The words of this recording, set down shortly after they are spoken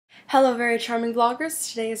Hello very charming vloggers,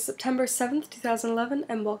 today is September 7th, 2011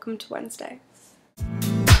 and welcome to Wednesday.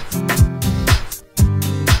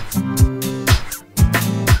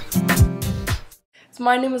 So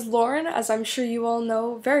my name is Lauren, as I'm sure you all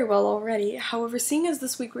know very well already. However, seeing as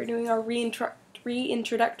this week we're doing our reintroductory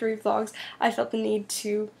vlogs, I felt the need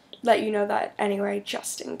to let you know that anyway,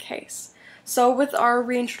 just in case. So with our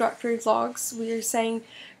reintroductory vlogs, we are saying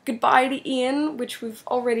goodbye to Ian, which we've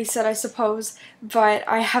already said, I suppose, but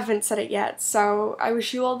I haven't said it yet. So I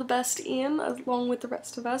wish you all the best, Ian, along with the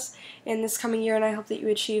rest of us in this coming year, and I hope that you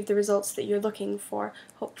achieve the results that you're looking for.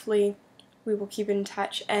 Hopefully we will keep in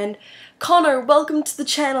touch. And Connor, welcome to the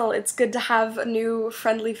channel. It's good to have a new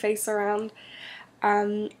friendly face around.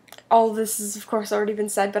 All this has of course already been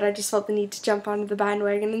said, but I just felt the need to jump onto the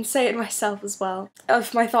bandwagon and say it myself as well.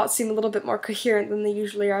 If my thoughts seem a little bit more coherent than they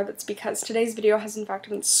usually are, that's because today's video has in fact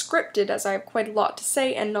been scripted, as I have quite a lot to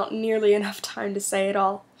say and not nearly enough time to say it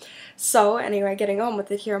all. So anyway, getting on with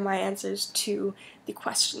it, here are my answers to the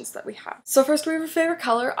questions that we have. So first, we have a favorite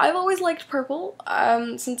color. I've always liked purple.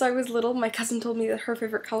 Since I was little, my cousin told me that her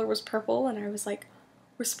favorite color was purple, and I was like,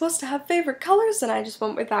 we're supposed to have favorite colors, and I just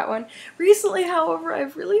went with that one. Recently, however,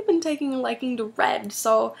 I've really been taking a liking to red,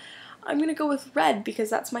 so I'm gonna go with red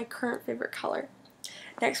because that's my current favorite color.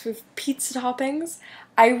 Next, we have pizza toppings.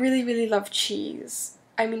 I really love cheese.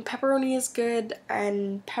 I mean, pepperoni is good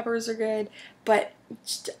and peppers are good, but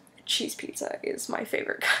cheese pizza is my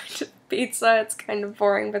favorite kind of pizza. It's kind of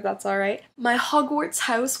boring, but that's alright. My Hogwarts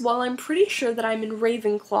house, while I'm pretty sure that I'm in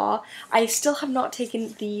Ravenclaw, I still have not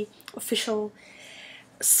taken the official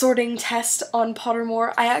sorting test on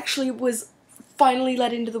Pottermore. I actually was finally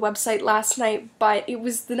let into the website last night, but it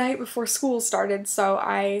was the night before school started, so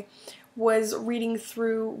I was reading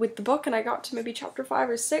through with the book and I got to maybe chapter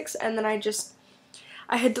 5 or 6, and then I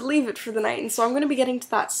had to leave it for the night, and so I'm going to be getting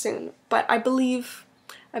to that soon. But I believe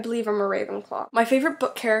I'm a Ravenclaw. My favorite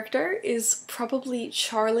book character is probably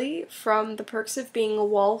Charlie from The Perks of Being a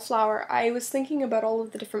Wallflower. I was thinking about all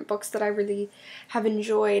of the different books that I really have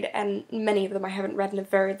enjoyed, and many of them I haven't read in a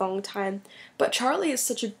very long time. But Charlie is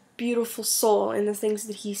such a beautiful soul in the things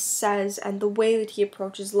that he says and the way that he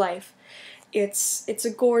approaches life. It's a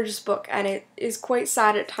gorgeous book, and it is quite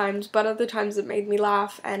sad at times, but other times it made me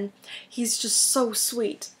laugh, and he's just so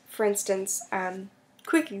sweet. For instance,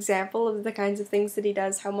 quick example of the kinds of things that he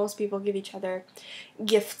does, how most people give each other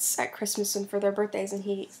gifts at Christmas and for their birthdays, and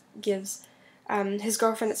he gives, his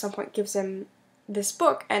girlfriend at some point gives him this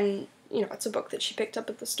book, and, you know, it's a book that she picked up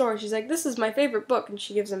at the store. She's like, this is my favorite book, and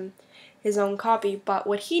she gives him his own copy, but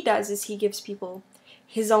what he does is he gives people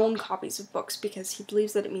his own copies of books because he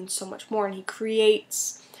believes that it means so much more, and he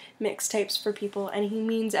creates mixtapes for people, and he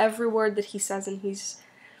means every word that he says, and he's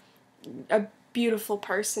a beautiful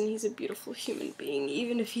person. He's a beautiful human being,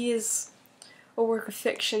 even if he is a work of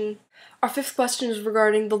fiction. Our fifth question is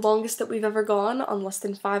regarding the longest that we've ever gone on less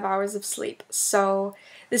than 5 hours of sleep. So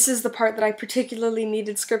this is the part that I particularly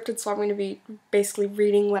needed scripted, so I'm going to be basically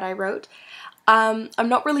reading what I wrote. I'm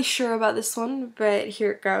not really sure about this one, but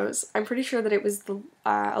here it goes. I'm pretty sure that it was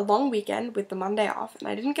a long weekend with the Monday off, and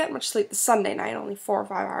I didn't get much sleep the Sunday night, only 4 or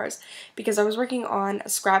 5 hours, because I was working on a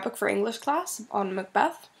scrapbook for English class on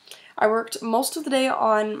Macbeth. I worked most of the day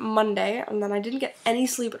on Monday, and then I didn't get any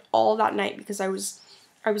sleep at all that night because I was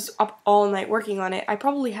up all night working on it. I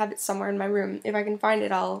probably have it somewhere in my room. If I can find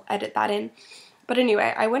it, I'll edit that in. But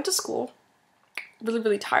anyway, I went to school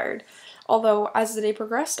really tired. Although, as the day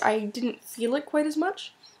progressed, I didn't feel it quite as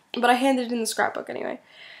much, but I handed in the scrapbook anyway.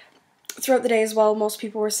 Throughout the day as well, most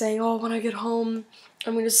people were saying, oh, when I get home,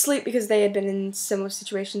 I'm going to sleep, because they had been in similar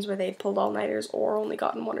situations where they had pulled all-nighters or only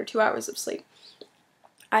gotten 1 or 2 hours of sleep.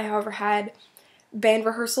 I, however, had band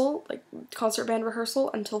rehearsal, like concert band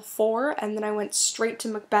rehearsal, until 4, and then I went straight to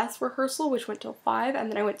Macbeth rehearsal, which went till 5, and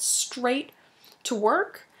then I went straight to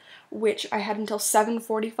work, which I had until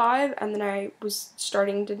 7:45, and then I was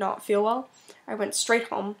starting to not feel well. I went straight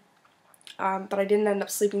home, but I didn't end up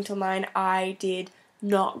sleeping till 9. I did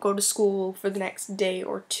not go to school for the next day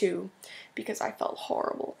or 2 because I felt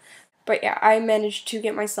horrible. But yeah, I managed to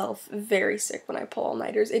get myself very sick when I pull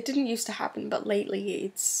all-nighters. It didn't used to happen, but lately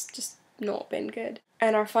it's just not been good.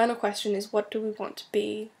 And our final question is, what do we want to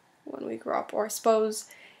be when we grow up? Or I suppose,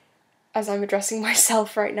 as I'm addressing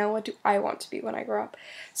myself right now, what do I want to be when I grow up?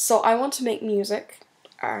 So I want to make music.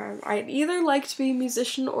 I'd either like to be a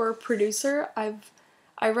musician or a producer.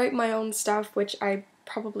 I write my own stuff, which I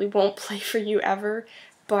probably won't play for you ever,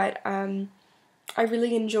 but I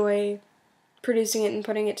really enjoy producing it and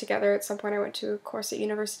putting it together. At some point I went to a course at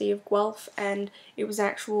University of Guelph, and it was an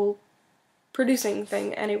actual producing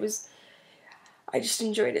thing, and I just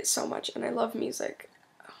enjoyed it so much, and I love music.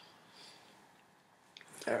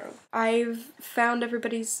 I don't know. I've found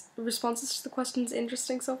everybody's responses to the questions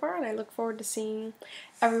interesting so far, and I look forward to seeing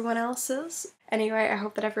everyone else's. Anyway, I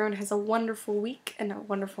hope that everyone has a wonderful week and a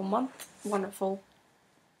wonderful month. Wonderful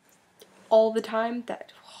all the time.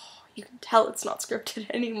 That you can tell it's not scripted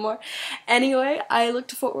anymore. Anyway, I look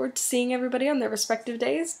forward to seeing everybody on their respective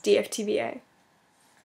days. DFTBA.